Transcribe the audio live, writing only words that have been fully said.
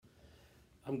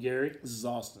I'm Gary, This is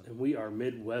Austin. and we are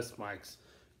Midwest Mics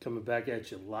coming back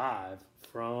at you live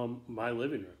from my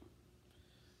living room.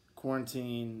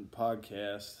 Quarantine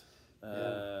podcast.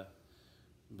 Yeah.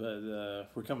 But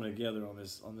we're coming together on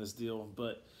this deal.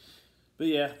 But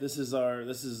yeah, this is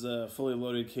Fully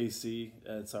Loaded KC.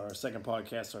 It's our second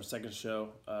podcast, our second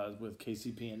show with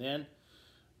KCPNN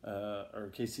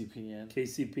or KCPN.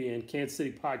 KCPN, Kansas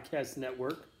City Podcast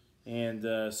Network.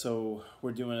 And so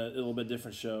we're doing a little bit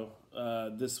different show.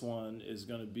 This one is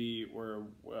going to be where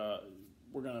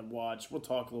we're going to watch. We'll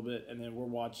talk a little bit, and then we're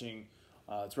watching.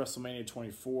 It's WrestleMania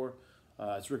 24.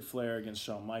 It's Ric Flair against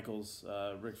Shawn Michaels.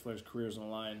 Ric Flair's career's on the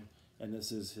line, and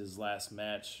this is his last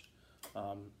match.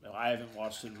 I haven't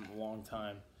watched it in a long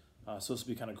time, so this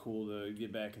will be kind of cool to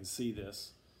get back and see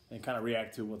this and kind of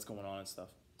react to what's going on and stuff.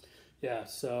 Yeah,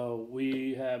 so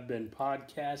we have been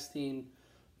podcasting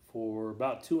for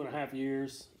about 2.5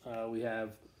 years.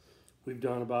 We've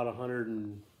done about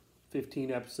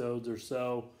 115 episodes or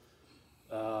so.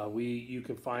 You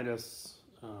can find us,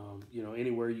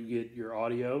 anywhere you get your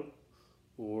audio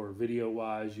or video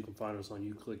wise. You can find us on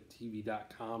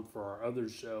uclicktv.com for our other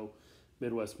show,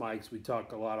 Midwest Mics. We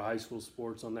talk a lot of high school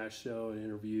sports on that show and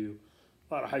interview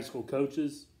a lot of high school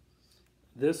coaches.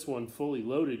 This one, Fully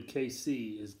Loaded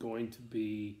KC, is going to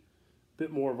be a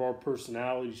bit more of our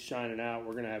personalities shining out.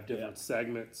 We're going to have different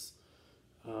segments.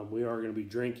 We are going to be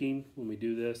drinking when we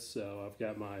do this. So I've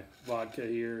got my vodka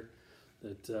here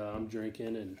that I'm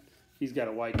drinking, and he's got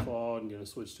a White Claw. I'm going to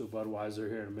switch to a Budweiser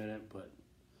here in a minute. But,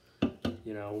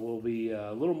 we'll be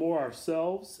a little more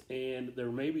ourselves, and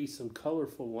there may be some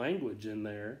colorful language in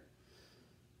there.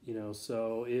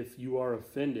 So if you are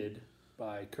offended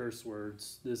by curse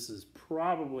words, this is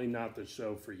probably not the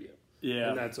show for you. Yeah.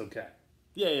 And that's okay.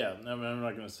 Yeah. I'm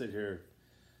not going to sit here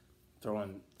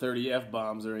throwing 30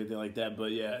 F-bombs or anything like that,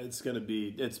 but yeah,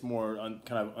 it's more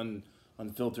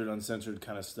unfiltered, uncensored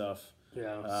kind of stuff.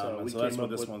 Yeah, so that's what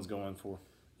this one's going for.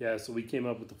 Yeah, so we came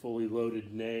up with the Fully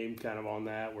Loaded name kind of on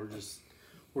that. We're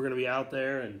going to be out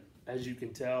there, and as you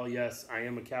can tell, yes, I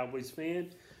am a Cowboys fan.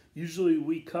 Usually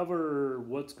we cover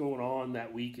what's going on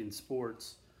that week in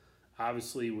sports.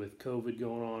 Obviously, with COVID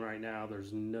going on right now,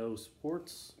 there's no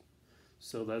sports.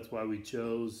 So that's why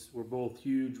we're both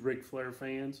huge Ric Flair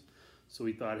fans. So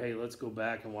we thought, hey, let's go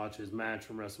back and watch his match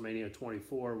from WrestleMania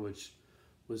 24, which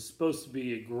was supposed to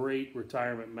be a great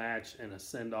retirement match and a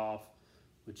send-off,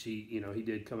 which he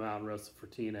did come out and wrestle for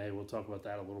TNA. We'll talk about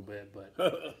that a little bit.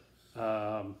 But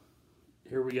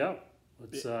here we go.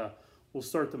 We'll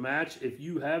start the match. If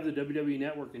you have the WWE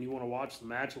Network and you want to watch the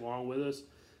match along with us,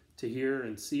 to hear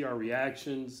and see our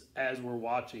reactions as we're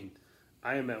watching,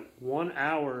 I am at 1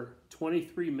 hour,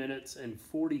 23 minutes, and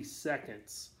 40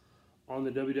 seconds on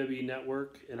the WWE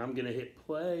Network, and I'm going to hit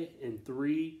play in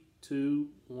 3, 2,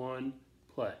 1,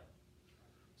 play.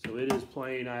 So it is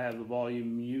playing. I have the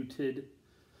volume muted.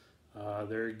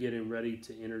 They're getting ready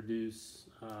to introduce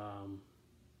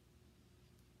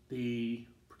the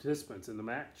participants in the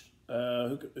match.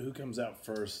 Who comes out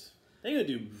first? They're going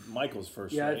to do Michaels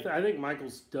first, yeah, right? I think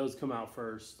Michaels does come out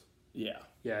first. Yeah.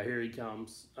 Yeah, here he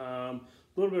comes. A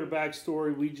little bit of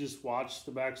backstory. We just watched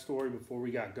the backstory before we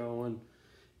got going.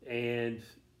 And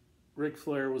Ric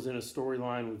Flair was in a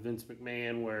storyline with Vince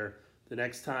McMahon where the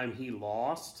next time he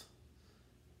lost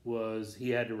was he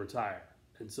had to retire.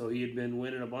 And so he had been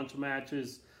winning a bunch of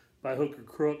matches by hook or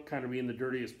crook, kind of being the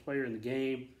dirtiest player in the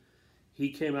game.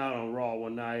 He came out on Raw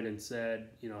one night and said,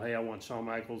 hey, I want Shawn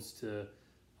Michaels at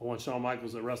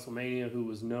WrestleMania, who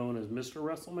was known as Mr.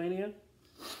 WrestleMania.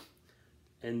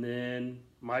 And then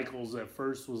Michaels at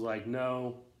first was like,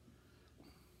 no.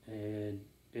 And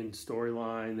in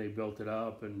storyline, they built it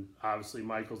up. And obviously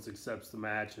Michaels accepts the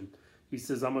match. And he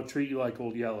says, I'm going to treat you like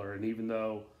Old Yeller. And even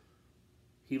though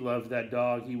he loved that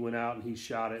dog, he went out and he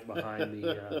shot it behind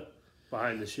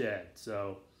the shed.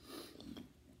 So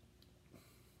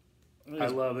I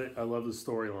love it. I love the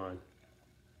storyline.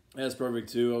 That's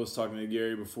perfect too. I was talking to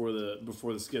Gary before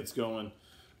the skit's going.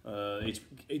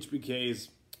 HBK's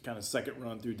kind of second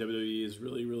run through WWE is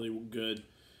really, really good,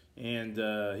 and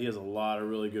he has a lot of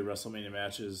really good WrestleMania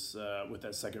matches with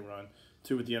that second run.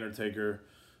 2 with The Undertaker.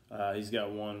 He's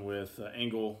got 1 with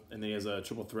Angle, and then he has a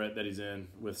triple threat that he's in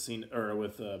with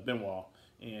Benoit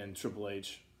and Triple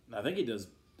H. And I think he does.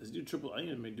 Does he do triple? I think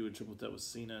he may do a triple threat with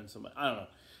Cena and somebody. I don't know.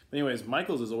 But anyways,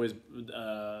 Michaels has always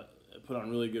put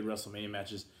on really good WrestleMania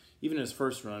matches. Even in his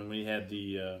first run, when he had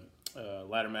the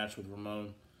ladder match with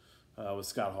Ramon, with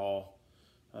Scott Hall,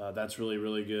 that's really,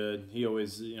 really good. He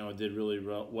always, did really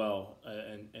well,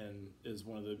 and is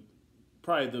one of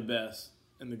probably the best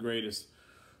and the greatest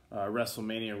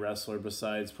WrestleMania wrestler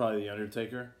besides probably The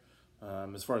Undertaker.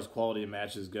 As far as quality of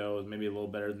matches go, maybe a little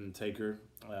better than Taker,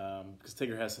 because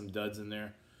Taker has some duds in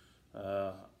there.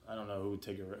 I don't know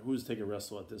who's Taker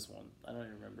wrestle at this one. I don't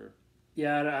even remember.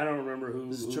 Yeah, I don't remember who.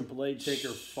 This is Triple H. Taker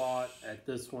fought at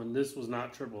this one. This was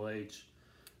not Triple H.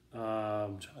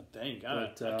 I'm trying to think.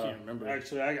 I can't remember.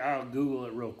 Actually, I'll Google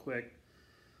it real quick.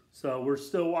 So we're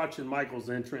still watching Michael's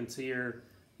entrance here.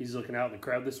 He's looking out in the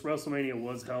crowd. This WrestleMania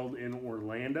was held in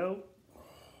Orlando,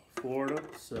 Florida.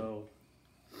 So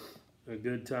a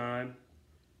good time.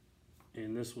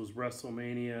 And this was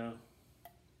WrestleMania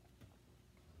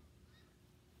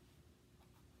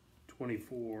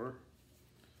 24.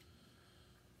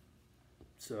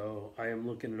 So I am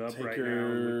looking it up right now on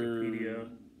Wikipedia.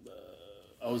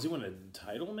 Is he winning a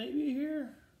title maybe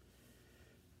here?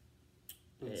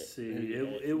 Let's see.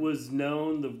 It was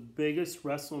known the biggest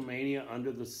WrestleMania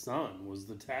under the sun was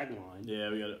the tagline.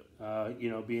 Yeah, we got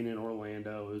it. Being in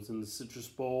Orlando, it was in the Citrus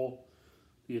Bowl.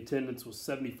 The attendance was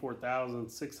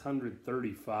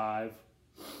 74,635.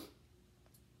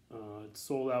 It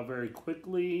sold out very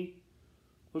quickly.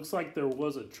 Looks like there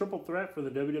was a triple threat for the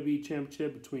WWE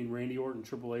Championship between Randy Orton,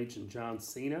 Triple H, and John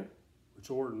Cena, which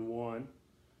Orton won.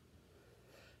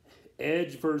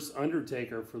 Edge versus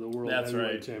Undertaker for the World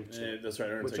Heavyweight Championship. Yeah, that's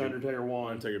right. Which Undertaker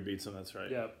won. Undertaker beats him, that's right.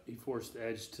 Yep, he forced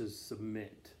Edge to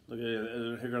submit. Look at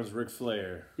it. Here comes Ric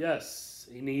Flair. Yes,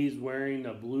 and he's wearing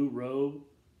a blue robe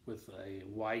with a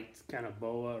white kind of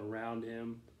boa around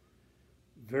him.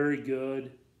 Very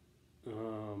good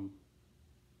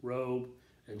robe.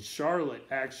 And Charlotte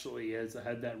actually has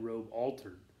had that robe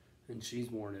altered, and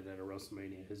she's worn it at a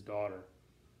WrestleMania. His daughter,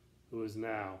 who is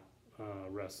now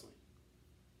wrestling.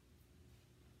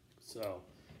 So,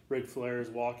 Ric Flair is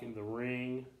walking the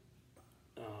ring.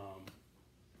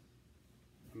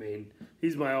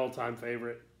 He's my all-time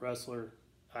favorite wrestler.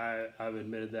 I've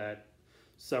admitted that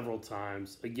several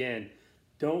times. Again,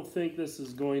 don't think this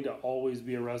is going to always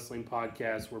be a wrestling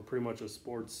podcast. We're pretty much a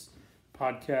sports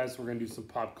podcast. We're going to do some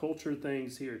pop culture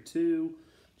things here too.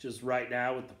 Just right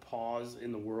now with the pause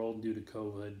in the world due to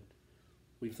COVID,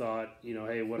 we thought,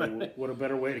 hey, what a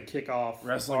better way to kick off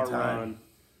wrestling our time run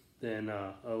than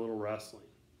a little wrestling.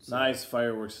 So, nice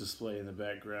fireworks display in the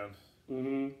background.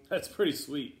 Mm-hmm. That's pretty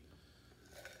sweet.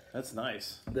 That's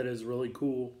nice. That is really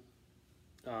cool.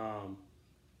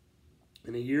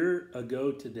 And a year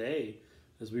ago today,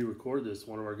 as we record this,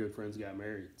 one of our good friends got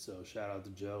married. So shout out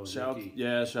to Joe and Nikki.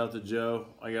 Shout out to Joe.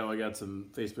 I got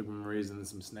some Facebook memories and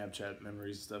some Snapchat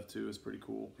memories and stuff too. It's pretty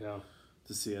cool. Yeah.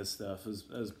 To see that stuff. It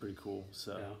was pretty cool.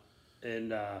 So yeah.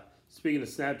 And speaking of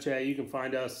Snapchat, you can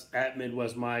find us at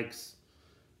Midwest Mics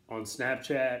on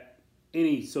Snapchat,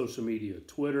 any social media,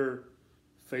 Twitter,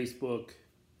 Facebook,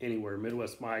 anywhere.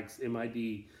 Midwest Mics,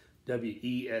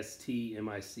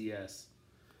 MIDWESTMICS.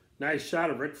 Nice shot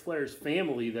of Ric Flair's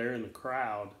family there in the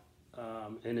crowd,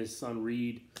 and his son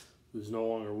Reed, who's no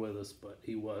longer with us, but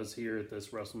he was here at this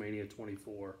WrestleMania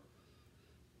 24.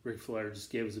 Ric Flair just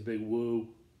gave us a big woo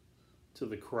to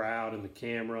the crowd and the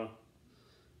camera.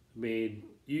 I mean,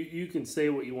 you can say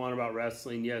what you want about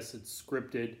wrestling. Yes, it's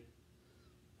scripted.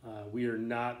 We are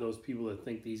not those people that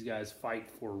think these guys fight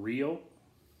for real.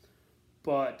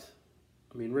 But,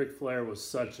 I mean, Ric Flair was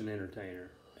such an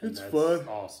entertainer. And it's that's fun.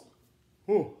 Awesome.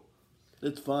 Whew.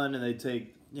 It's fun, and they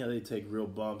take real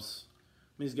bumps.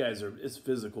 These guys it's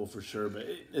physical for sure, but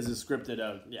is it scripted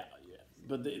out? Yeah.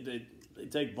 But they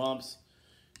take bumps,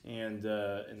 and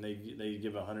they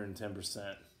give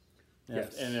 110%.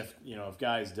 Yes. And if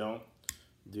guys don't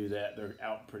do that, they're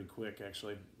out pretty quick.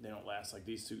 Actually, they don't last like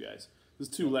these two guys. There's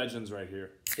two legends right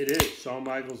here. It is Shawn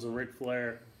Michaels and Ric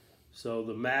Flair. So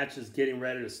the match is getting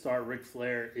ready to start. Ric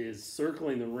Flair is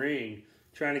circling the ring,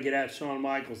 trying to get at Shawn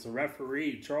Michaels. The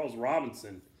referee, Charles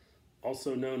Robinson,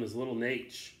 also known as Little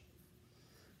Nate,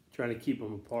 trying to keep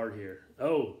them apart here.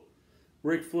 Oh,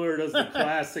 Ric Flair does the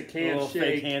classic handshake.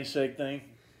 Fake handshake thing.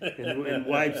 and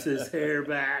wipes his hair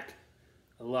back.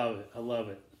 I love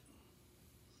it.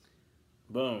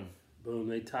 Boom. Boom.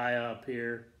 They tie up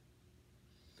here.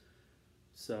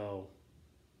 So,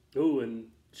 and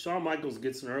Shawn Michaels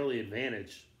gets an early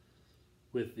advantage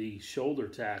with the shoulder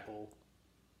tackle,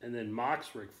 and then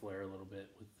mocks Ric Flair a little bit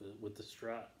with the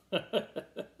strut.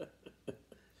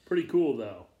 Pretty cool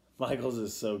though. Michaels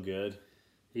is so good.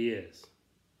 He is.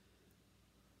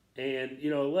 And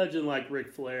a legend like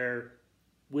Ric Flair,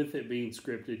 with it being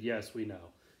scripted, yes, we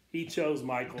know he chose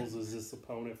Michaels as his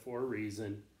opponent for a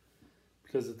reason.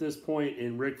 Because at this point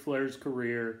in Ric Flair's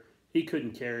career, he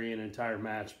couldn't carry an entire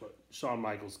match, but Shawn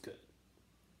Michaels could.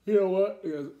 You know what?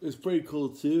 It's pretty cool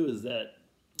too. Is that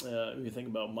when you think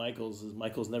about Michaels,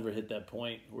 Michaels never hit that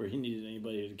point where he needed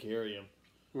anybody to carry him.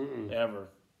 Mm-mm. Ever.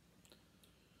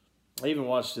 I even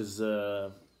watched his.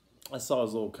 I saw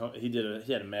his little.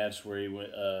 He had a match where he went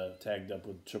tagged up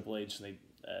with Triple H, and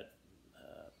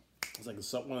it's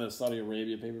like one of the Saudi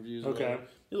Arabia pay per views. Okay.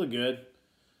 He looked good.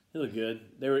 He looked good.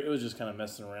 It was just kind of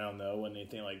messing around though, wasn't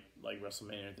anything like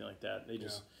WrestleMania or anything like that. They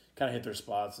just kind of hit their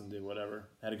spots and did whatever.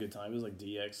 Had a good time. It was like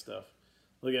DX stuff.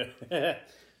 Look at.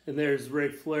 And there's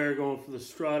Ric Flair going for the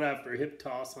strut after a hip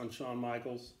toss on Shawn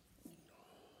Michaels.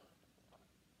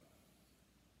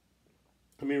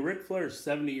 I mean, Ric Flair's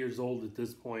 70 years old at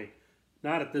this point.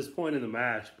 Not at this point in the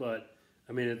match, but,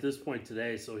 I mean, at this point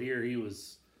today. So here he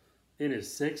was in his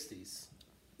 60s.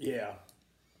 Yeah.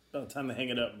 Oh, time to hang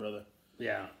it up, brother.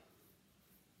 Yeah.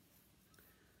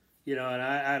 You know, and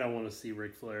I don't want to see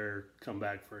Ric Flair come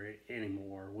back for it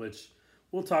anymore, which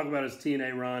we'll talk about his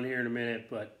TNA run here in a minute,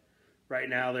 but right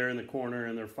now they're in the corner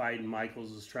and they're fighting.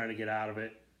 Michaels is trying to get out of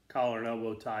it. Collar and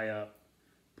elbow tie up.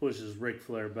 Pushes Ric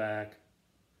Flair back.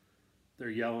 They're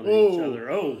yelling at each other.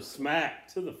 Oh, smack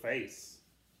to the face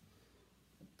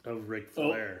of Ric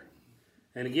Flair.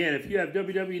 And again, if you have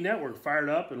WWE Network fired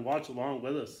up and watch along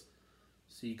with us,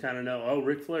 so you kind of know,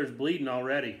 Ric Flair's bleeding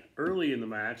already early in the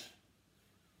match.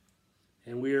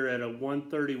 And we are at a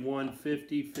 131,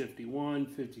 50, 51,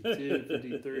 52,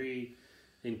 53,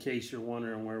 in case you're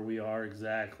wondering where we are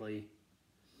exactly.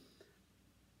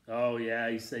 Oh, yeah,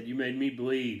 he said, you made me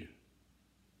bleed.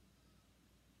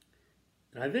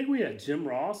 And I think we had Jim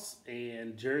Ross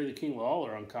and Jerry the King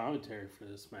Lawler on commentary for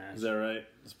this match. Is that right?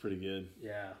 That's pretty good.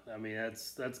 Yeah, I mean,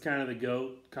 that's kind of the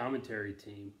GOAT commentary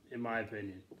team, in my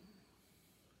opinion.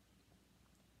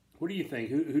 What do you think?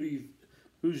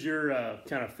 Who's your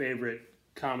kind of favorite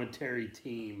commentary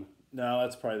team? No,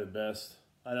 that's probably the best.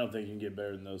 I don't think you can get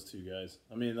better than those two guys.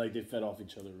 I mean, like they fed off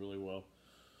each other really well.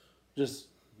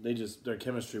 Their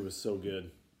chemistry was so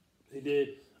good. They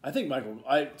did. I think Michael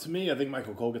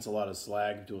Cole gets a lot of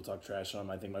slag. People talk trash on him.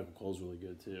 I think Michael Cole's really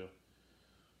good too.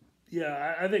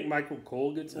 Yeah, I think Michael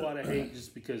Cole gets a lot of hate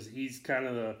just because he's kind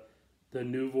of the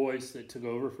new voice that took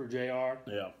over for JR.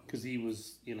 Yeah. Because he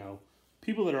was,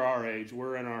 people that are our age,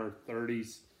 we're in our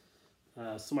 30s.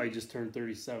 Somebody just turned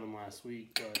 37 last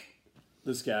week. But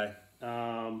this guy.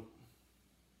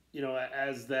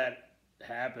 As that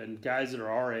happened, guys that are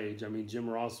our age, I mean, Jim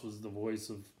Ross was the voice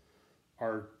of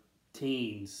our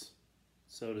teens,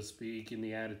 so to speak, in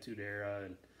the Attitude Era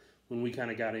and when we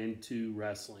kind of got into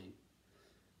wrestling.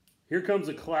 Here comes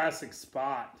a classic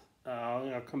spot.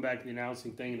 I'll come back to the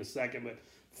announcing thing in a second, but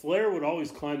Flair would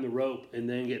always climb the rope and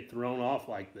then get thrown off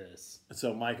like this.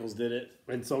 So Michaels did it?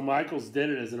 And so Michaels did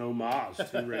it as an homage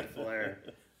to Ric Flair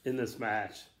in this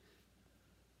match.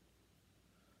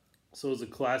 So it was a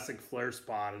classic Flair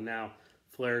spot, and now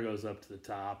Flair goes up to the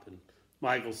top, and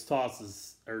Michaels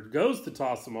goes to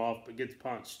toss him off, but gets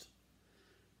punched.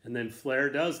 And then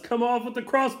Flair does come off with the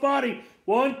crossbody.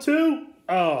 1, 2.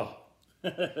 Oh.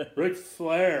 Ric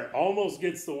Flair almost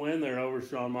gets the win there over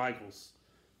Shawn Michaels.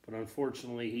 But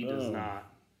unfortunately, he does not.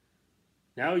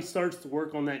 Now he starts to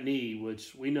work on that knee,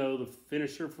 which we know the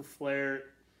finisher for Flair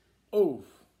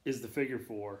is the figure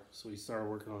 4. So he started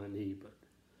working on that knee. But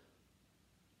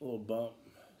a little bump.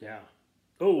 Yeah.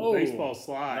 Oh, baseball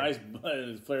slide.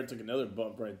 Nice. Flair took another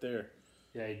bump right there.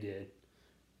 Yeah, he did.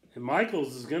 And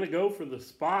Michaels is going to go for the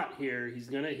spot here. He's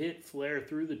going to hit Flair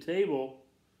through the table.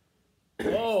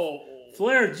 Oh.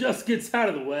 Flair just gets out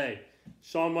of the way.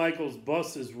 Shawn Michaels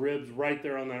busts his ribs right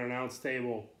there on that announce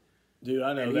table. Dude,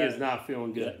 I know and that. He is not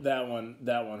feeling good. That one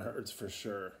hurts for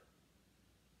sure.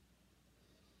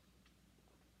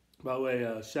 By the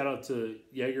way, shout out to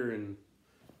Jaeger and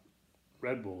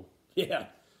Red Bull. Yeah.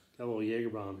 Got a little Jaeger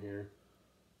bomb here.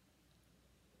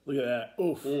 Look at that.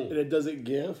 Oof. And it doesn't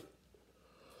give.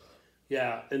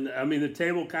 Yeah, and I mean, the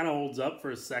table kind of holds up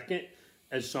for a second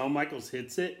as Shawn Michaels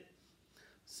hits it.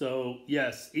 So,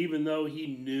 yes, even though he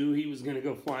knew he was going to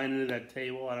go flying into that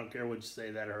table, I don't care what you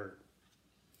say, that hurt.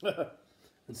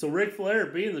 And so Ric Flair,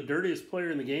 being the dirtiest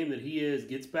player in the game that he is,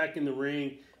 gets back in the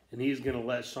ring, and he's going to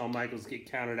let Shawn Michaels get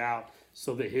counted out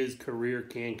so that his career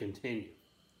can continue.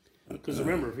 Because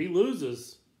remember, if he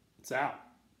loses, it's out.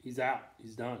 He's out.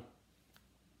 He's done.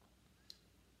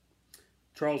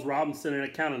 Charles Robinson at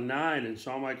a count of 9, and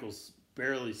Shawn Michaels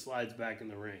barely slides back in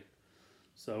the ring.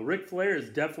 So Ric Flair is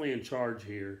definitely in charge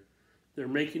here. They're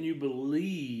making you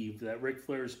believe that Ric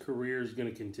Flair's career is going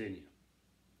to continue.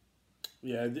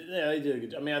 Yeah, they did a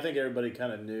good job. I mean, I think everybody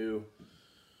kind of knew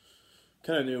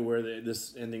where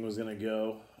this ending was going to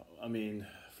go. I mean,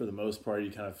 for the most part,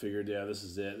 you kind of figured, yeah, this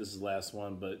is it. This is the last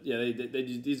one. But, yeah,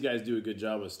 these guys do a good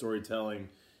job of storytelling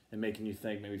and making you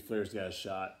think maybe Flair's got a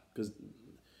shot. Because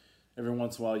every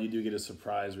once in a while, you do get a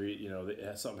surprise where,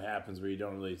 something happens where you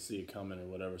don't really see it coming or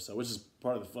whatever. So, which is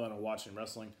part of the fun of watching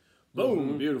wrestling.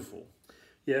 Boom, beautiful.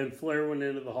 Yeah, and Flair went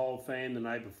into the Hall of Fame the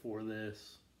night before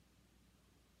this.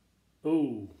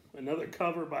 Ooh, another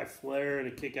cover by Flair and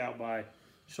a kick out by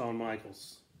Shawn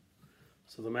Michaels.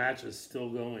 So the match is still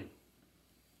going.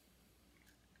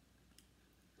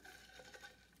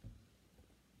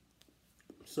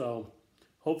 So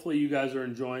hopefully you guys are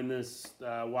enjoying this,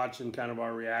 watching kind of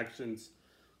our reactions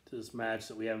to this match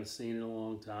that we haven't seen in a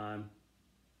long time.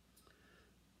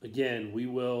 Again, we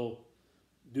will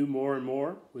do more and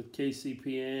more with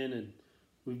KCPN, and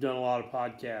we've done a lot of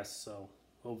podcasts, so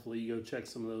hopefully you go check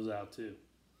some of those out too.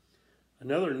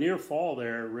 Another near fall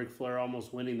there, Ric Flair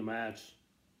almost winning the match.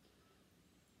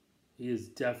 He is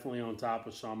definitely on top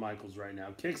of Shawn Michaels right now.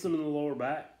 Kicks him in the lower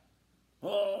back.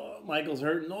 Oh, Michael's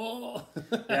hurting. Oh.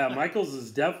 Yeah, Michaels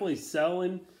is definitely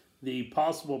selling the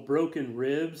possible broken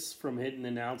ribs from hitting the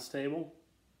announce table.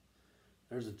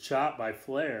 There's a chop by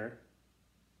Flair,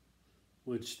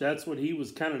 which that's what he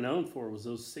was kind of known for, was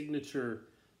those signature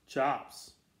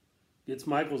chops. Gets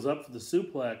Michaels up for the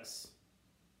suplex.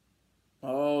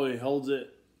 Oh, he holds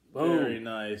it. Boom. Very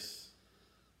nice.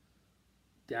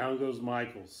 Down goes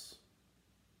Michaels.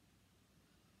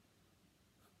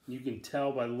 You can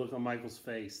tell by the look on Michaels'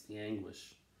 face, the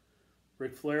anguish.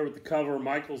 Ric Flair with the cover.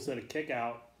 Michaels at a kick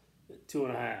out at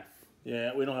 2.5.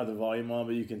 Yeah, we don't have the volume on,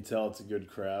 but you can tell it's a good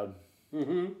crowd.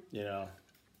 Mm-hmm. You know,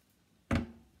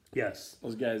 Yes.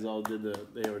 those guys all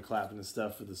they were clapping and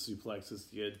stuff for the suplex. It's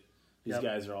good. These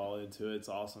guys are all into it. It's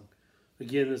awesome.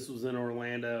 Again, this was in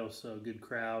Orlando, so good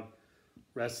crowd.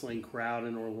 Wrestling crowd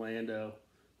in Orlando.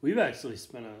 We've actually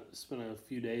spent a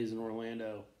few days in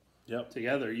Orlando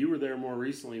together. You were there more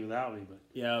recently without me, but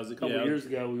yeah, it was a couple years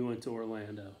ago we went to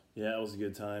Orlando. Yeah, it was a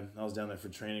good time. I was down there for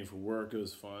training for work. It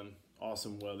was fun.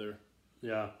 Awesome weather.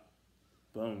 Yeah.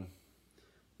 Boom.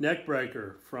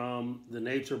 Neckbreaker from the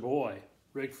Nature Boy,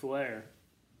 Ric Flair.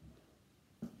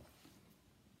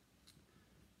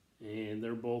 And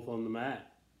they're both on the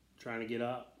mat trying to get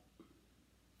up.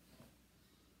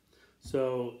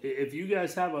 So if you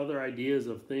guys have other ideas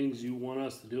of things you want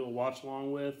us to do a watch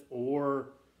along with,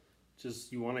 or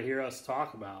just you want to hear us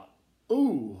talk about.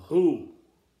 Ooh,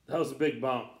 that was a big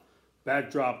bump.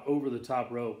 Backdrop over the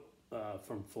top rope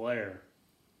from Flair.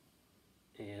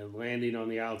 And landing on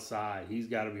the outside. He's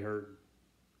got to be hurting.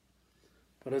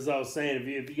 But as I was saying,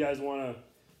 if you guys want to,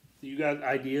 you got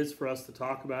ideas for us to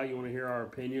talk about, you want to hear our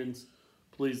opinions,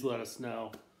 please let us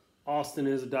know. Austin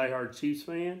is a diehard Chiefs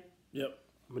fan. Yep.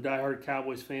 I'm a diehard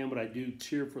Cowboys fan, but I do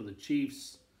cheer for the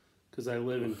Chiefs because I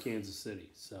live in Kansas City.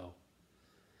 So,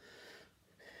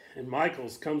 and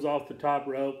comes off the top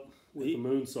rope with the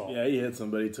moonsault. Yeah, he hit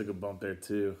somebody. Took a bump there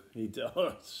too.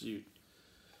 Oh shoot!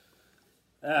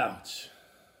 Ouch!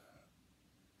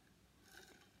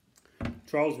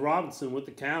 Charles Robinson with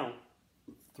the count.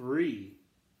 3.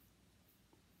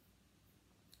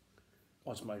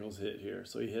 Watch Michael's hit here.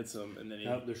 So he hits him, and then he.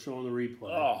 They're showing the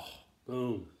replay. Oh,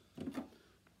 boom!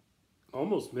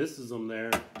 Almost misses him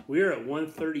there. We're at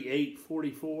 138,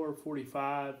 44,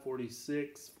 45,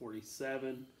 46,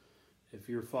 47. If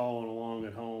you're following along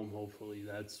at home, hopefully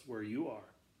that's where you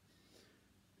are.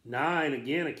 9,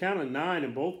 again, a count of 9,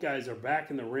 and both guys are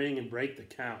back in the ring and break the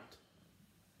count.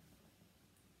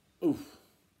 Oof.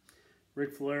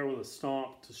 Ric Flair with a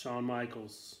stomp to Shawn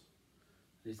Michaels.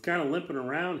 He's kind of limping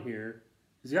around here.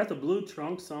 He's got the blue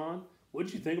trunks on. What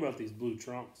did you think about these blue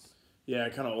trunks? Yeah,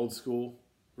 kind of old school,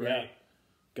 right? Yeah.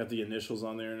 Got the initials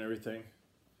on there and everything.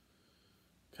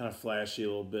 Kind of flashy a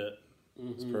little bit.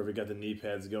 Mm-hmm. It's perfect. Got the knee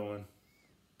pads going.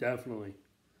 Definitely.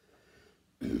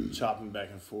 Chopping back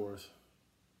and forth.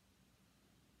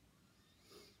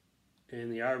 And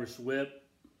the Irish whip.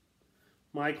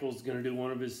 Michael's going to do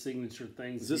one of his signature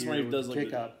things. Is this when he does like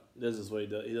kick up? This is what he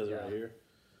does. He does it right here.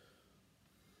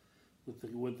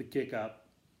 With the kick up.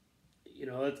 You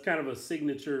know, that's kind of a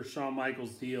signature Shawn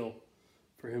Michaels deal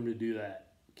for him to do that.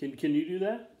 Can you do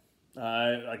that?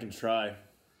 I can try.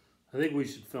 I think we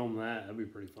should film that. That'd be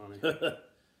pretty funny.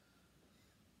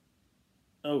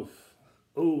 Oof.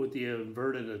 Oh, with the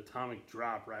inverted atomic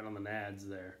drop right on the nads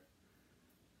there.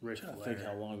 I'm trying to think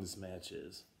how long this match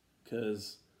is.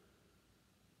 Because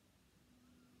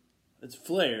it's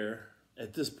Flair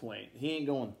at this point. He ain't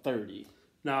going 30.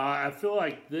 No, I feel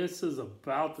like this is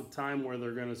about the time where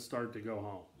they're going to start to go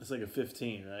home. It's like a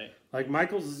 15, right? Like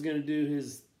Michaels is going to do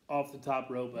his off the top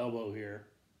rope elbow here.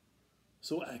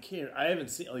 So I haven't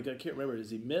seen, I can't remember. Does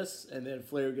he miss and then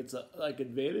Flair gets a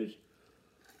advantage?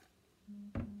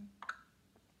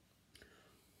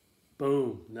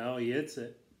 Boom. No, he hits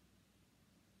it.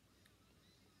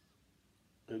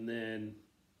 And then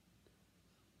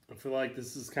I feel like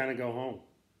this is kind of go home.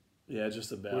 Yeah,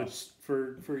 just about. Which,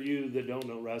 for you that don't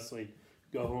know wrestling,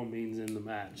 go home means in the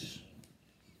match.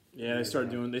 Yeah, they start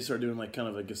doing like kind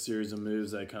of like a series of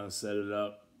moves that kind of set it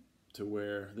up to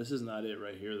where this is not it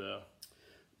right here though.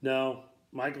 No,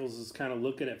 Michaels is kind of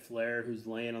looking at Flair, who's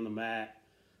laying on the mat.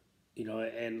 You know,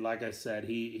 and like I said,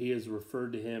 he has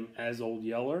referred to him as Old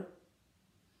Yeller.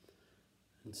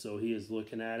 And so he is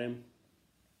looking at him.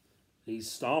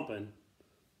 He's stomping,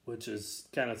 which is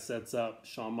kind of sets up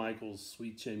Shawn Michaels'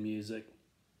 Sweet Chin Music.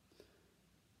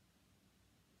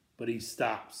 But he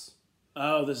stops.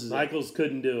 Oh, this is Michaels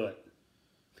couldn't do it.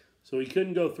 So he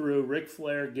couldn't go through. Ric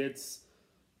Flair gets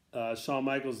Shawn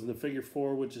Michaels in the figure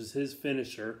 4, which is his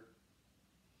finisher.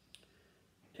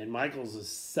 And Michaels is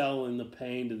selling the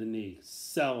pain to the knee.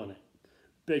 Selling it.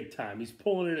 Big time. He's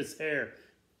pulling at his hair.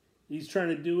 He's trying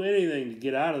to do anything to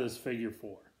get out of this figure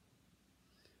 4.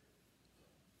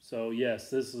 So, yes,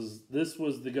 this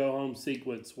was the go-home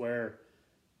sequence where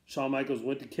Shawn Michaels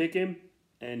went to kick him,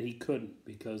 and he couldn't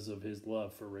because of his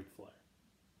love for Ric Flair.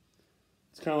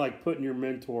 It's kind of like putting your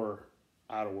mentor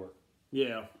out of work.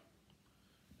 Yeah.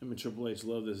 Him and Triple H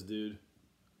love this dude.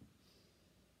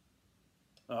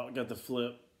 Oh, got the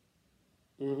flip.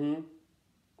 Mm-hmm.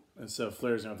 And so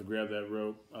Flair's going to have to grab that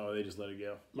rope. Oh, they just let it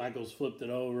go. Michaels flipped it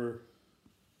over.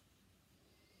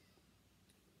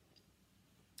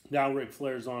 Now Ric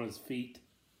Flair's on his feet.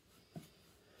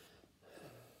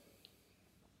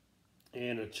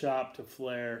 And a chop to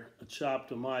Flair. A chop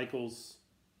to Michaels.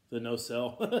 The no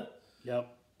sell.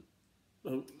 Yep.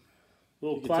 Oh,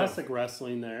 Little You can classic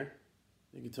wrestling there.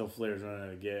 you can tell Flair's running out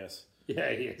of gas.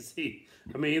 Yeah, he is. He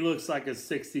looks like a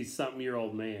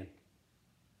 60-something-year-old man.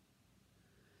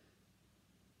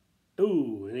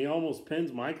 Ooh, and he almost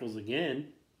pins Michaels again.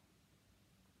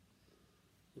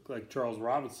 Looked like Charles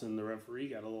Robinson, the referee,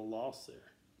 got a little lost there.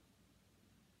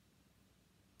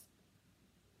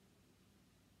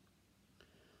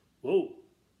 Whoa.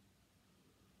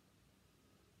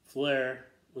 Flair.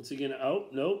 What's he going to... Oh,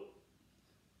 nope.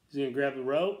 He's going to grab the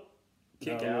rope.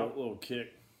 Kick out. Little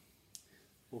kick.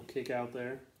 Little kick out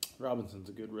there. Robinson's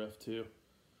a good ref, too.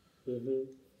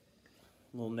 Mm-hmm.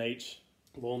 Little Nate.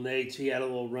 Little Nate. He had a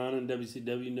little run in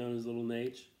WCW known as Little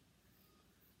Nate.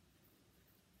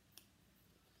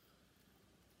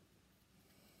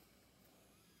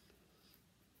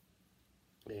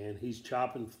 And he's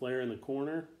chopping Flair in the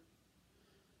corner.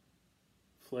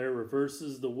 Flair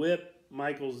reverses the whip.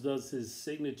 Michaels does his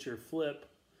signature flip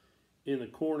in the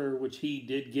corner, which he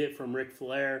did get from Ric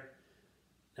Flair.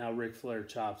 Now Ric Flair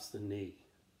chops the knee.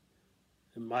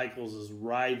 And Michaels is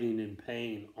writhing in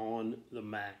pain on the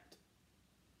mat.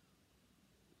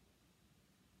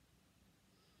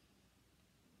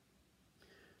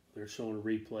 They're showing a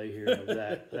replay here of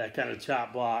that kind of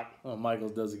chop block. Oh,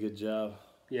 Michaels does a good job.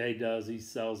 Yeah, he does. He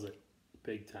sells it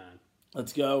big time.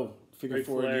 Let's go. Figure Ric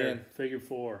 4 Flair, again. Figure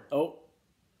 4. Oh.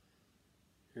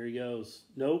 Here he goes.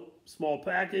 Nope. Small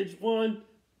package. 1,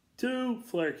 2.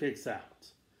 Flair kicks out.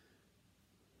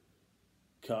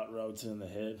 Caught Robinson in the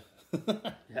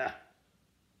head. Yeah.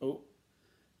 Oh.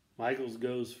 Michaels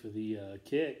goes for the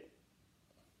kick.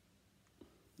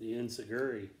 The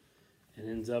enziguri. And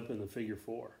ends up in the figure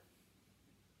 4.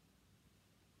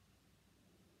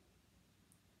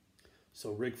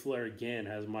 So Ric Flair again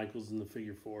has Michaels in the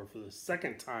figure 4 for the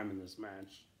second time in this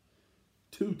match.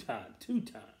 Two time.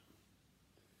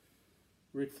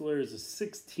 Ric Flair is a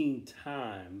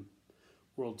 16-time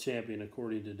world champion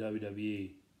according to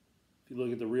WWE. If you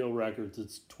look at the real records,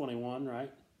 it's 21, right?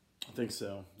 I think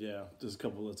so. Yeah. There's a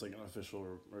couple that's like unofficial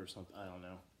or something. I don't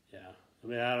know. Yeah. I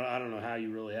mean, I don't know how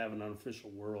you really have an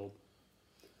unofficial world.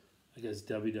 I guess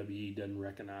WWE doesn't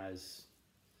recognize.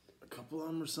 A couple of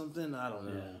them or something? I don't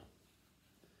know. Yeah.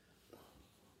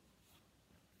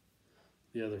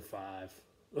 The other 5.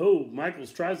 Oh,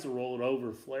 Michaels tries to roll it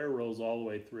over. Flair rolls all the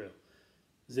way through.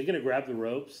 Is he going to grab the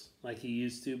ropes like he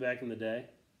used to back in the day?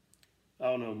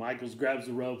 Oh, no. Michaels grabs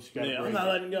the ropes. You gotta break I'm not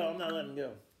it. letting go. I'm not letting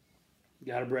go.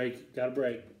 Gotta break.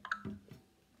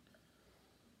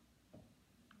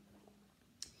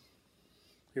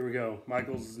 Here we go.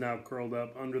 Michaels is now curled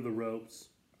up under the ropes.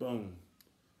 Boom.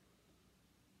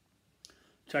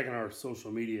 Checking our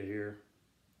social media here.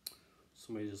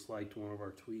 Somebody just liked one of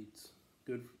our tweets.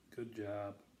 Good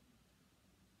job.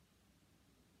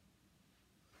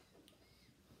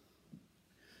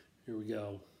 Here we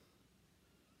go.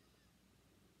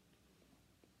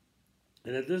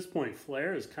 And at this point,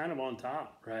 Flair is kind of on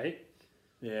top, right?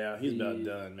 Yeah, he's about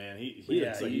done, man. He Yeah,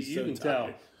 looks like he's you so can tired.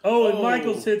 tell. Oh, and Oh.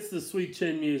 Michaels hits the Sweet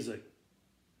Chin Music.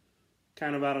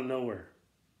 Kind of out of nowhere.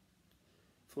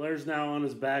 Flair's now on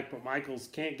his back, but Michaels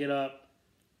can't get up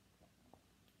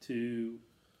to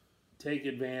take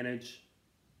advantage.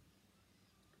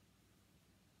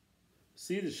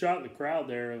 See the shot in the crowd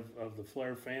there of the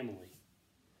Flair family.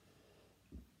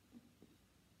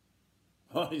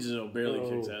 Oh, he just barely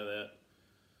kicks out of that.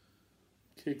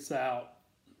 Kicks out.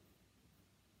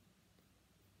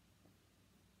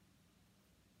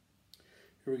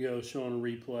 Here we go, showing a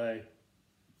replay.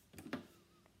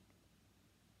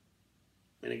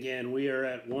 And again, we are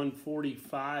at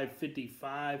 145,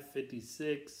 55,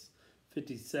 56,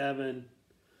 57.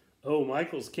 Oh,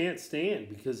 Michaels can't stand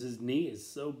because his knee is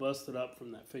so busted up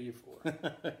from that figure four.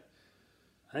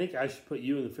 I think I should put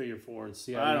you in the figure four and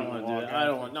see how I don't want to do that. I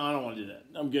don't want to do that.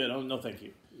 I'm good. No, thank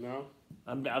you. No?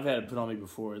 I've had it put on me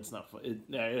before. It's not fun.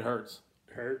 It hurts.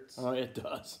 It hurts? Oh, it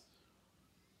does.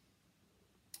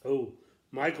 Oh,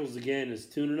 Michaels again is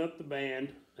tuning up the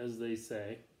band, as they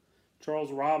say.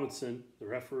 Charles Robinson, the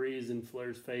referee, is in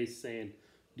Flair's face saying,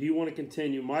 "Do you want to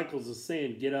continue?" Michaels is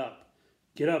saying, "Get up.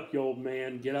 Get up, you old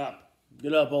man. Get up.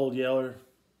 Get up, old yeller."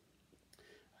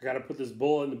 I got to put this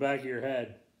bullet in the back of your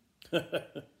head."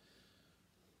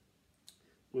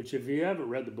 Which, if you haven't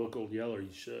read the book Old Yeller,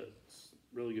 you should. It's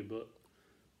a really good book.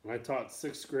 When I taught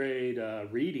 6th grade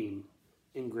reading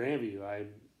in Grandview, I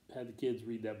had the kids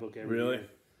read that book every Really? year.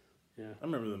 Yeah. I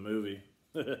remember the movie.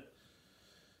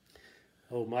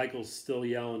 Oh, Michael's still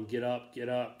yelling, "Get up, get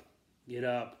up, get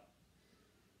up."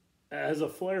 As a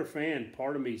Flair fan,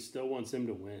 part of me still wants him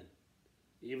to win,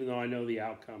 even though I know the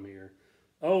outcome here.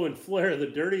 Oh, and Flair, the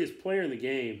dirtiest player in the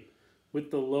game,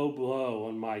 with the low blow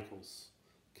on Michaels.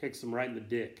 Kicks him right in the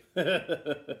dick. That's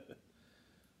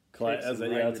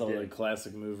a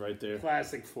classic move right there.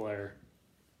 Classic Flair.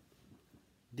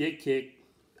 Dick kick.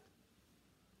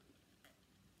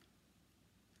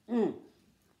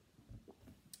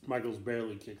 Michaels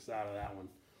barely kicks out of that one.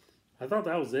 I thought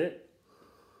that was it.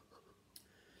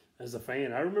 As a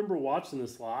fan, I remember watching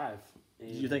this live. Did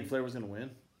you think Flair was going to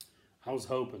win? I was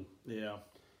hoping. Yeah.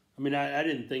 I mean, I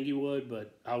didn't think he would,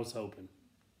 but I was hoping.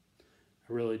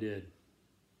 I really did.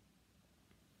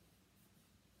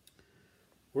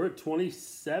 We're at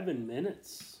 27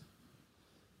 minutes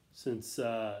since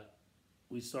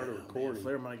we started recording. Man,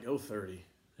 Flair might go 30.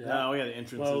 Yeah. No, we had the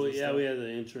entrances. Well, and yeah, stuff. we had the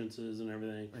entrances and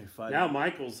everything. Hey, Now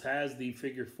Michaels has the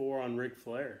figure four on Ric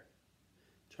Flair,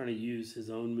 trying to use his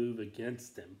own move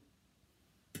against him.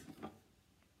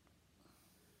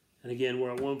 And again,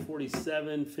 we're at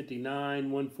 147,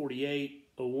 59, 148,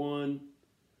 01,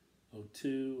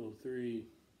 02, 03,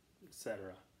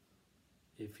 etc.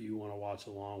 If you want to watch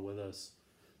along with us.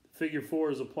 The figure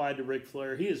four is applied to Ric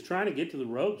Flair. He is trying to get to the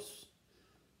ropes.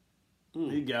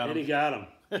 He got him. And he got him.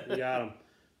 He got him.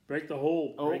 Break the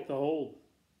hold. Break the hold.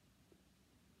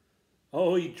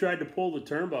 Oh, he tried to pull the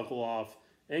turnbuckle off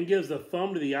and gives the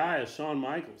thumb to the eye of Shawn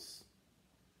Michaels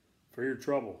for your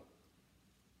trouble.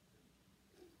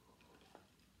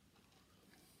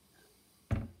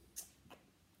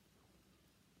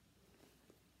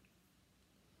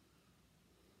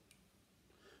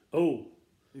 Oh.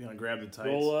 You're going to grab the tights.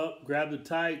 Roll up, grab the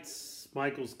tights.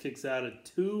 Michaels kicks out at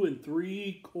 2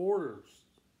 3/4.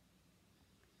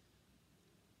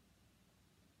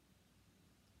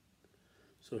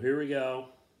 So here we go.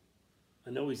 I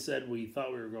know we said we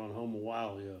thought we were going home a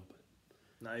while ago, but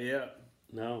Not yet.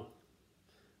 no.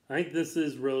 I think this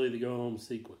is really the go home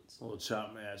sequence. A little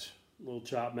chop match. A little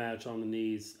chop match on the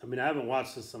knees. I mean, I haven't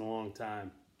watched this in a long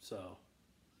time, so.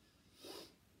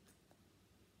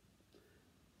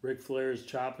 Ric Flair is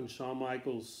chopping Shawn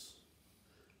Michaels.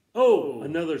 Oh,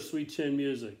 another sweet chin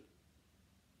music.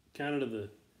 Kind of to the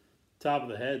top of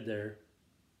the head there.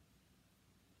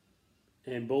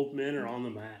 And both men are on the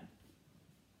mat.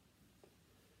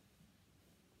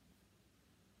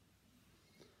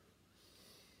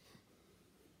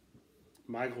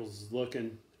 Michaels is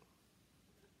looking.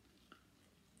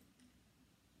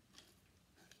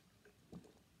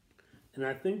 And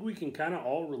I think we can kind of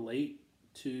all relate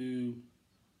to,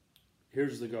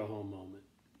 here's the go home moment,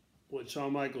 what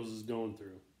Shawn Michaels is going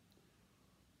through.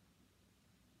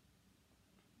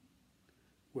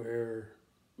 Where,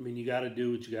 I mean, you got to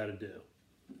do what you got to do.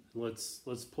 Let's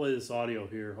play this audio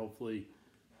here. Hopefully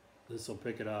this will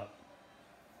pick it up.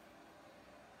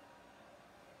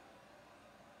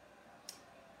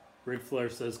 Ric Flair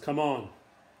says, "Come on.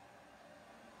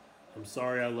 I'm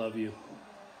sorry I love you."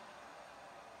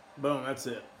 Boom, that's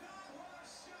it.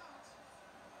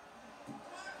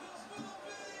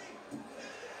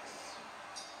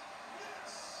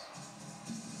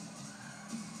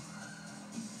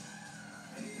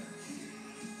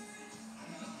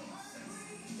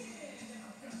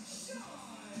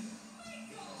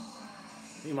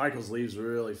 Michaels leaves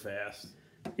really fast.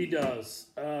 He does.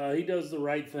 He does the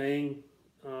right thing.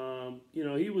 You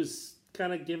know, he was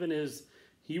kind of giving his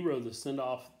hero the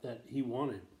send-off that he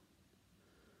wanted.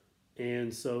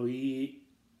 And so he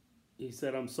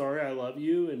said, "I'm sorry, I love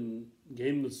you," and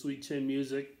gave him the sweet chin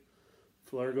music.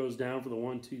 Flair goes down for the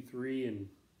 1, 2, 3, and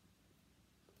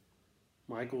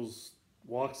Michaels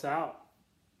walks out.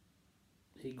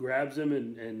 He grabs him,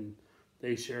 and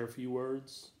they share a few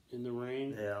words in the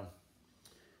ring. Yeah.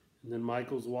 And then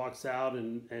Michaels walks out,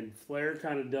 and Flair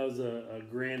kind of does a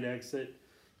grand exit.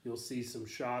 You'll see some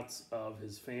shots of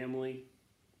his family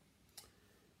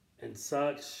and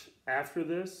such after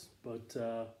this, but it's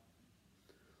a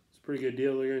pretty good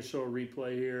deal. They're going to show a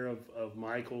replay here of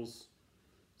Michaels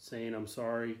saying, "I'm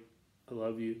sorry, I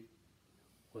love you,"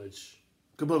 which,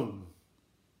 Kaboom.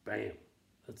 bam,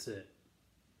 that's it.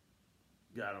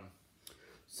 Got him.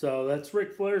 So that's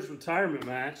Ric Flair's retirement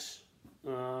match.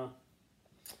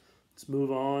 Let's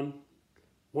move on.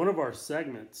 One of our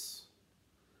segments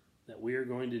that we are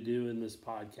going to do in this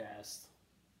podcast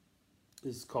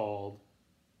is called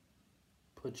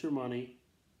Put Your Money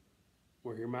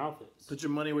Where Your Mouth Is. Put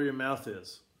your money where your mouth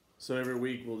is. So every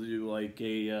week we'll do like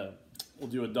we'll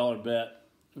do a dollar bet,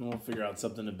 and we'll figure out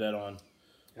something to bet on.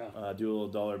 Yeah. Do a little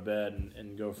dollar bet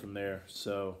and go from there.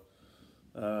 So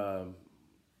I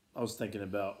was thinking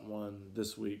about one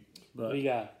this week, What but do you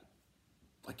got?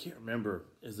 I can't remember.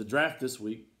 Is the draft this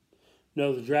week?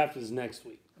 No, the draft is next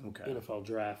week. Okay. NFL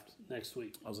draft next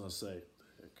week. I was gonna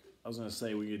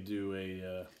say we could do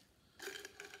a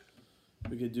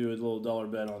little dollar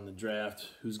bet on the draft.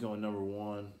 Who's going number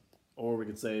one, or we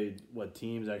could say what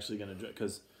team's actually gonna draft.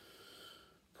 Because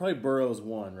probably Burrow's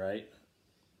one, right?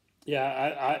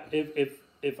 Yeah,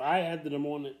 if I had the number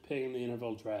one pick in the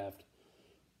NFL draft,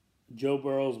 Joe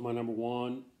Burrow's my number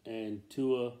one, and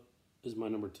Tua is my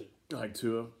number two. Like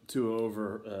Tua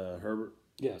over Herbert.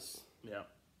 Yes. Yeah,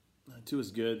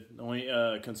 Tua's good. The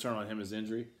only concern on him is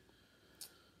injury.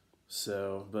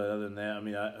 So, but other than that, I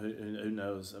mean, who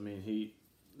knows? I mean,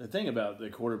 the thing about the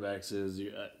quarterbacks is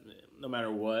no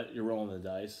matter what, you're rolling the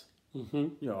dice. Mm-hmm.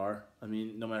 You are. I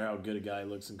mean, no matter how good a guy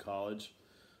looks in college,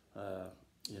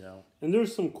 you know. And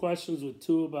there's some questions with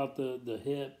Tua about the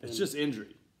hip. It's just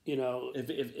injury. You know,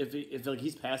 If like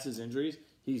he's past his injuries,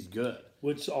 he's good.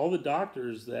 which all the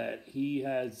doctors that he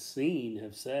has seen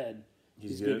have said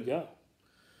he's good to go.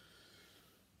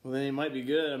 Well, then he might be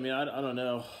good. I mean, I don't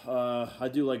know. I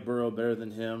do like Burrow better than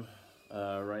him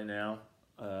right now.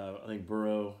 I think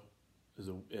Burrow is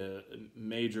a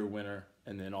major winner,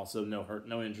 and then also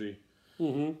no injury,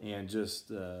 Mm-hmm. and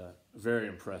just very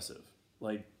impressive.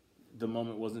 Like the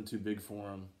moment wasn't too big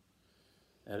for him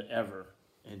ever,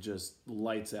 and just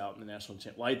lights out in the national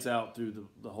champ, lights out through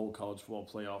the whole college football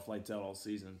playoff, lights out all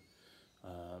season.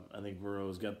 I think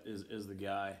Burrow's is the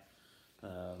guy.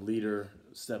 Leader,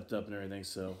 stepped up and everything.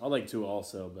 So I like Tua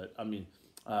also, but I mean,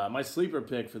 my sleeper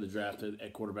pick for the draft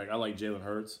at quarterback, I like Jalen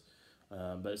Hurts,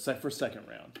 but it's for second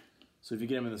round. So if you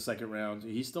get him in the second round,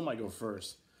 he still might go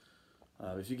first.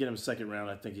 If you get him second round,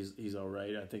 I think he's all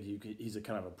right. I think he's a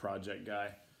kind of a project guy.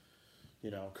 You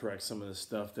know, correct some of the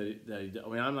stuff that he. I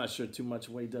mean, I'm not sure too much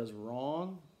what he does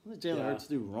wrong. What did Jalen Hurts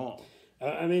do wrong?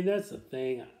 I mean, that's the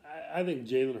thing. I think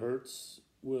Jalen Hurts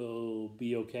will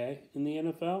be okay in the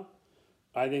NFL.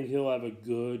 I think he'll have a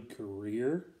good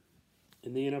career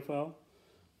in the NFL,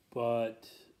 but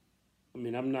I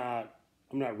mean, I'm not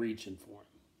reaching for him.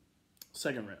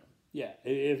 Second round. Yeah,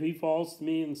 if he falls to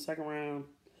me in the second round,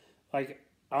 like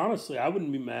honestly, I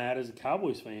wouldn't be mad as a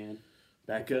Cowboys fan.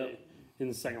 Back up. In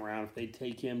the second round if they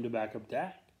take him to back up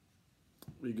Dak.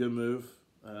 Be a good move,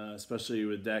 especially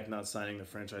with Dak not signing the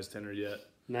franchise tender yet.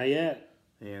 Not yet.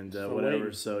 And Still whatever.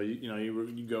 waiting. So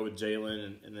you go with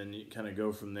Jalen, and then you kind of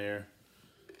go from there.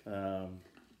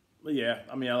 But yeah,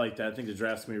 I mean, I like that. I think the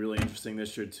draft's gonna be really interesting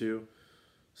this year too,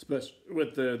 especially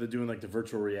with the doing like the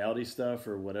virtual reality stuff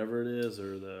or whatever it is,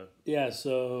 or the Yeah,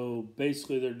 so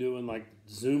basically they're doing like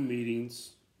Zoom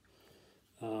meetings,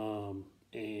 and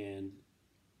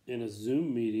in a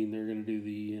Zoom meeting they're going to do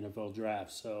the NFL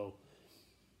draft. So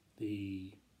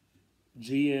the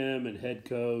GM and head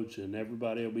coach and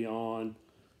everybody will be on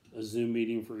a Zoom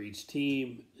meeting for each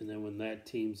team, and then when that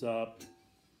team's up,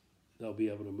 they'll be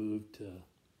able to move to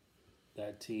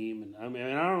that team. And I mean,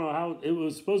 I don't know how it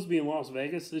was supposed to be in Las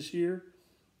Vegas this year,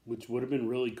 which would have been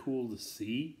really cool to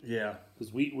see. yeah.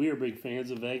 Because we are big fans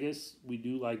of Vegas. We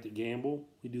do like to gamble.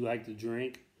 We do like to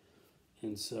drink.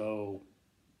 And so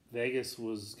Vegas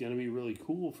was going to be really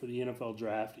cool for the NFL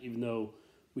draft, even though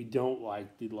we don't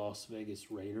like the Las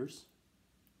Vegas Raiders.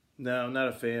 No, I'm not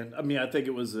a fan. I mean, I think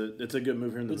it's a good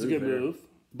move here in the It's a good move.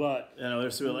 But, You know,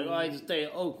 they're still like, I just stay in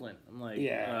Oakland. I'm like,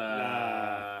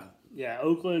 yeah,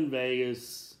 Oakland,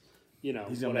 Vegas, he's gonna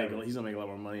whatever. make a lot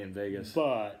more money in Vegas.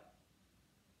 But,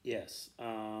 yes.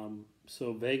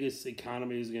 So Vegas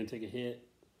economy is going to take a hit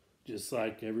just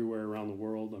like everywhere around the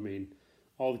world. I mean,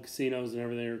 all the casinos and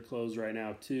everything are closed right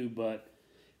now too, but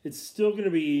it's still going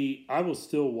to be. I will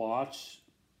still watch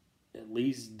at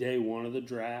least day one of the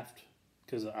draft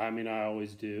because I mean I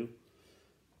always do,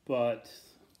 but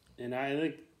and I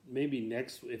think maybe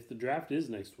if the draft is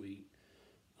next week,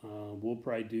 we'll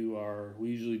probably we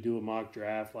usually do a mock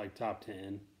draft like top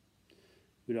 10.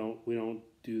 We don't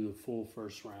do the full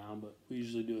first round, but we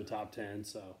usually do a top 10.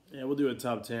 So Yeah, we'll do a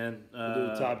top 10. we'll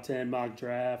do a top 10 mock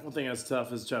draft. One thing that's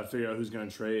tough is trying to figure out who's going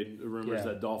to trade. The rumors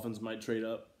Yeah. that Dolphins might trade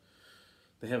up.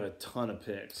 They have a ton of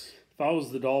picks. If I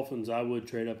was the Dolphins, I would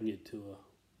trade up and get Tua.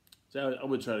 So I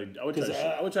would try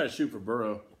to shoot for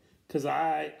Burrow. Because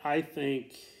I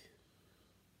think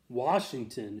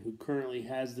Washington, who currently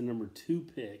has the number 2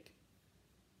 pick,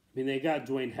 I mean they got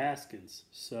Dwayne Haskins.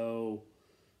 So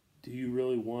do you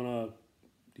really want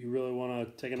to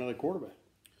take another quarterback?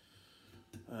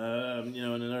 And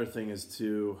another thing is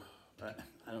too, I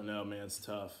don't know, man. It's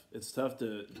tough. It's tough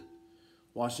to.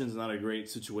 Washington's not a great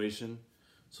situation,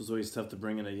 so it's always tough to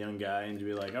bring in a young guy and to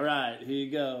be like, all right, here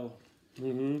you go.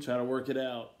 Mm-hmm. Try to work it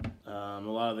out. A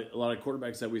lot of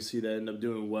quarterbacks that we see that end up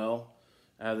doing well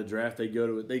out of the draft, they go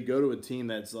to a team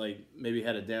that's like maybe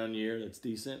had a down year that's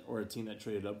decent, or a team that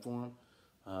traded up for them.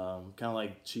 Kind of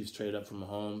like Chiefs traded up from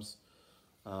Mahomes.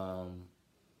 I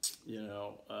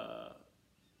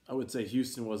would say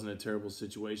Houston wasn't a terrible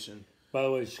situation. By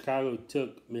the way, Chicago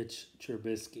took Mitch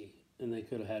Trubisky, and they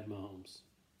could have had Mahomes.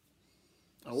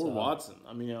 Or Watson.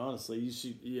 I mean, honestly, you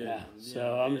should. Yeah.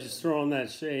 So I'm just throwing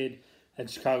that shade at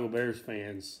Chicago Bears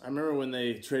fans. I remember when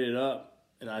they traded up,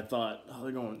 and I thought,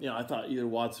 they're going. I thought either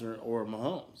Watson or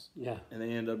Mahomes. Yeah. And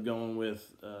they ended up going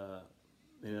with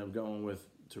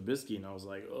Trubisky, and I was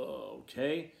like, oh,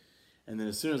 okay. And then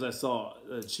as soon as I saw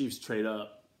the Chiefs trade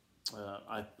up,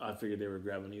 I figured they were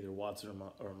grabbing either Watson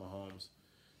or Mahomes.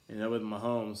 And with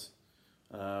Mahomes,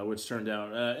 which turned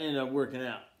out ended up working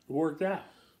out. It worked out.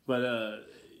 But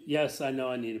yes, I know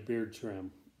I need a beard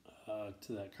trim.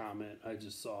 To that comment I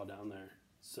just saw down there.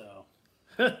 So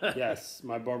yes,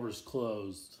 my barber's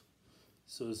closed.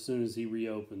 So as soon as he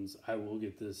reopens, I will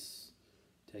get this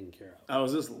taken care of. oh,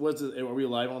 are we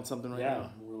live on something right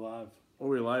now? We're live. What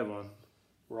are we live on?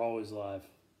 We're always live.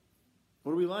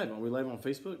 What are we live on? Are we live on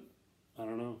Facebook? I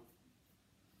don't know.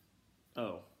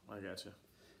 Oh, I got you.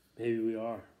 Maybe we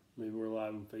are. Maybe we're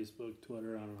live on Facebook,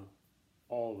 Twitter. I don't know.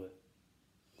 All of it.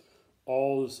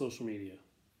 All the social media.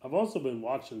 I've also been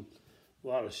watching a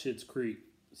lot of Schitt's Creek.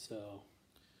 So,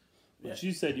 but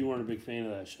you said you weren't a big fan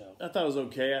of that show. I thought it was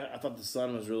okay. I thought the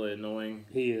son was really annoying.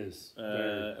 He is.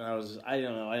 And I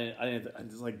don't know. I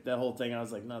just like that whole thing. I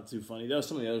was like, not too funny.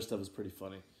 Some of the other stuff is pretty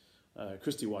funny.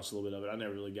 Christy watched a little bit of it. I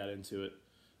never really got into it.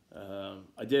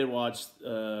 I did watch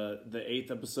the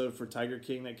 8th episode for Tiger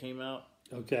King that came out.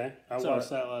 Okay, I watched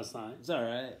that last night. It's all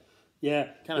right. Yeah,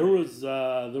 there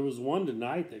was one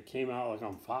tonight that came out like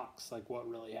on Fox, like What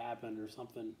Really Happened or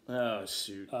something. Oh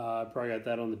shoot! I probably got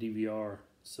that on the DVR.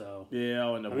 So yeah,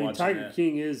 I'll end up watching. Tiger that.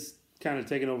 King is kind of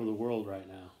taking over the world right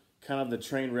now. Kind of the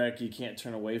train wreck you can't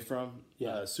turn away from.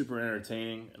 Yeah, super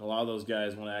entertaining, and a lot of those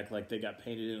guys want to act like they got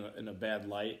painted in a bad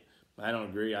light. I don't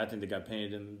agree. I think they got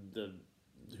painted in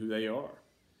who they are.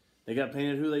 They got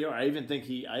painted who they are. I even think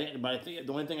but I think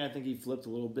the only thing I think he flipped a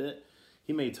little bit.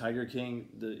 He made Tiger King,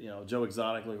 Joe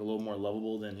Exotic, look a little more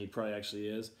lovable than he probably actually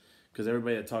is, because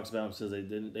everybody that talks about him says they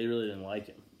really didn't like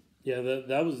him. Yeah,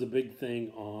 that was the big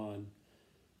thing on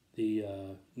the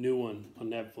new one on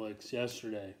Netflix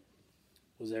yesterday.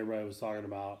 Was everybody was talking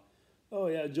about? Oh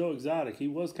yeah, Joe Exotic. He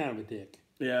was kind of a dick.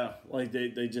 Yeah, like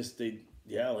like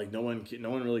no one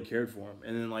really cared for him.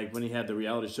 And then like when he had the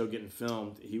reality show getting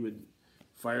filmed, he would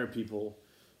fire people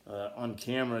on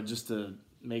camera just to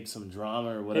make some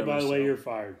drama or whatever. Hey, by the way, you're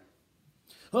fired.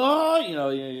 Oh,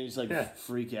 you just like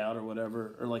freak out or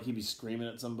whatever, or like he'd be screaming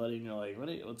at somebody, and you're like,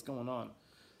 what's going on?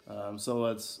 So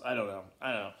I don't know.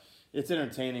 It's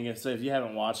entertaining. If you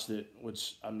haven't watched it,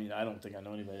 which I mean, I don't think I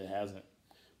know anybody that hasn't.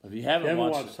 But if you haven't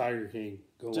watched Tiger King,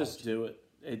 just do it.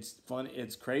 It's fun.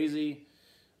 It's crazy.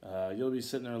 You'll be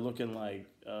sitting there looking like,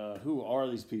 who are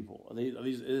these people?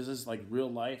 Is this like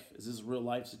real life? Is this a real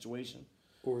life situation?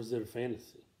 Or is it a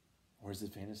fantasy? Or is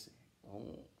it fantasy?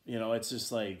 Oh, it's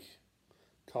just like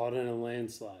caught in a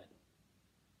landslide.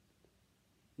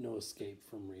 No escape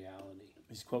from reality.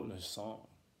 He's quoting a song.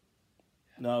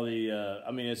 No,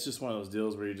 it's just one of those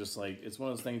deals where you're just like, it's one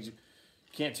of those things you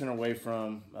can't turn away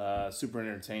from. Super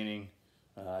entertaining.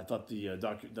 I thought the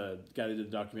guy who did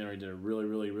the documentary did a really,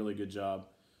 really, really good job.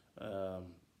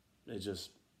 It just,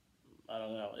 I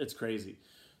don't know, it's crazy.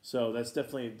 So that's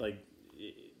definitely like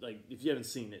if you haven't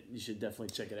seen it, you should definitely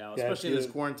check it out. Especially in this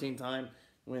quarantine time,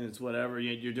 when it's whatever,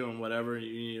 you're doing whatever,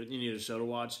 you need a show to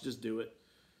watch, just do it.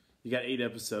 You got 8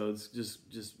 episodes,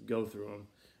 just go through them.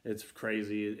 It's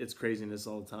crazy. It's craziness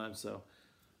all the time. So,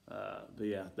 but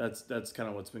yeah, that's kind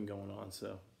of what's been going on.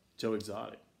 So, Joe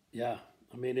Exotic. Yeah.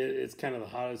 I mean, it's kind of the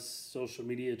hottest social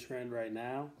media trend right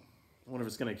now. I wonder if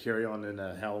it's going to carry on in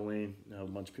Halloween. A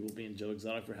bunch of people being Joe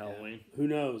Exotic for Halloween. Who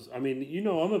knows? I mean,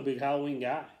 I'm a big Halloween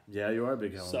guy. Yeah, you are a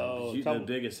big Halloween. So You're the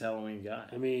biggest Halloween guy.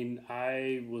 I mean,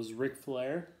 I was Ric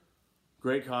Flair.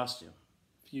 Great costume.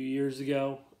 A few years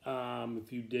ago.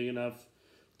 If you dig enough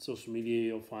social media,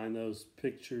 you'll find those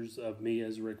pictures of me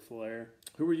as Ric Flair.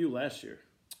 Who were you last year?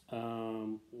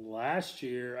 Last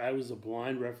year, I was a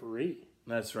blind referee.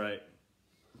 That's right.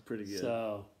 Pretty good.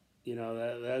 So,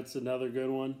 that's another good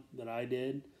one that I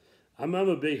did. I'm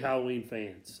a big Halloween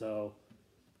fan, so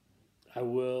I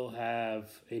will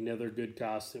have another good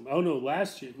costume. Oh, no,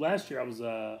 last year I was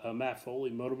a Matt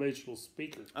Foley motivational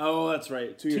speaker. Oh, that's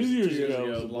right. 2 years, 2 years 2 years ago, ago,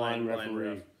 I was a blind referee.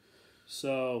 ref.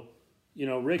 So,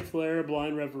 Ric Flair,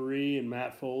 blind referee, and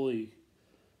Matt Foley.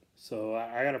 So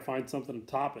I got to find something to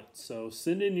top it. So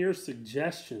send in your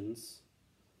suggestions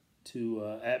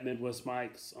to at Midwest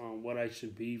Mikes on what I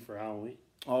should be for Halloween.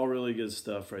 All really good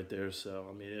stuff right there. So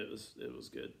I mean, it was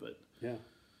good, but yeah.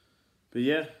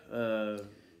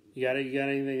 You got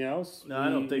anything else? No, I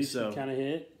don't think so. Kind of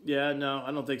hit. Yeah, no,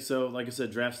 I don't think so. Like I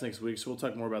said, draft's next week, so we'll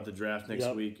talk more about the draft next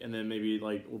week, and then maybe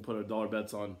we'll put our dollar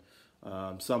bets on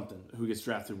something, who gets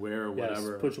drafted where or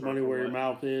whatever. Put your money where your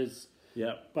mouth is.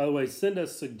 Yep. By the way, send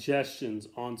us suggestions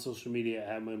on social media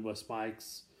at Midwest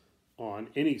Mikes on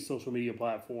any social media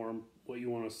platform. What you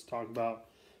want us to talk about?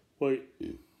 What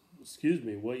you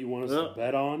want us to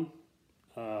bet on,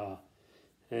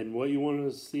 and what you want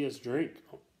us to see us drink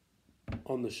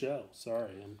on the show.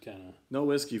 Sorry, I'm kind of no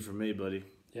whiskey for me, buddy.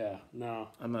 Yeah, no,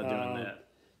 I'm not doing that.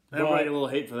 I might get a little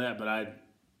hate for that, but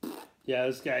yeah,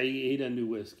 this guy he doesn't do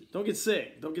whiskey. Don't get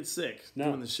sick.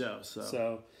 Doing the show.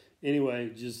 So anyway,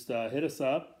 just hit us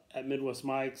up at Midwest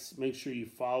Mikes. Make sure you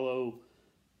follow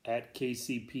at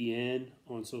KCPN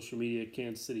on social media,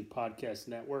 Kansas City Podcast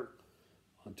Network,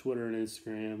 on Twitter and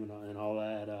Instagram and all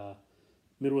that.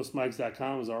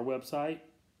 MidwestMikes.com is our website,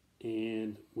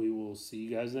 and we will see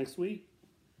you guys next week.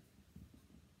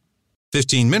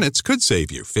 15 minutes could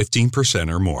save you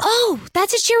 15% or more. Oh,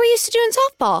 that's a cheer we used to do in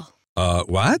softball.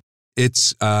 What?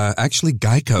 It's actually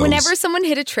Geico. Whenever someone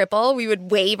hit a triple, we would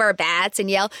wave our bats and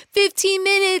yell, 15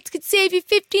 minutes could save you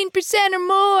 15% or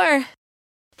more.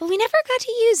 But we never got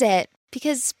to use it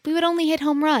because we would only hit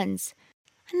home runs.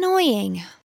 Annoying.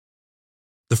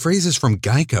 The phrase is from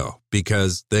Geico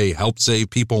because they help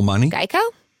save people money. Geico?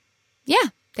 Yeah,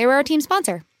 they were our team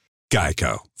sponsor.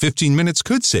 Geico. 15 minutes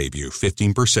could save you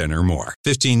 15% or more.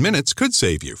 15 minutes could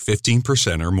save you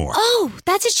 15% or more. Oh,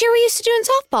 that's a cheer we used to do in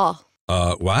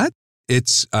softball. What?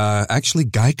 It's actually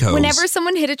Geico. Whenever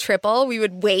someone hit a triple, we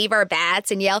would wave our bats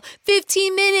and yell,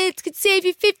 15 minutes could save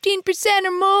you 15%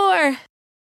 or more.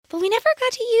 But we never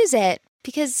got to use it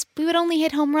because we would only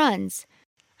hit home runs.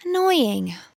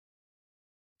 Annoying.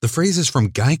 The phrase is from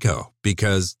Geico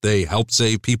because they help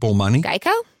save people money.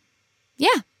 Geico?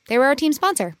 Yeah, they were our team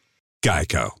sponsor.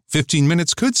 Geico. 15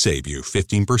 minutes could save you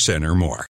 15% or more.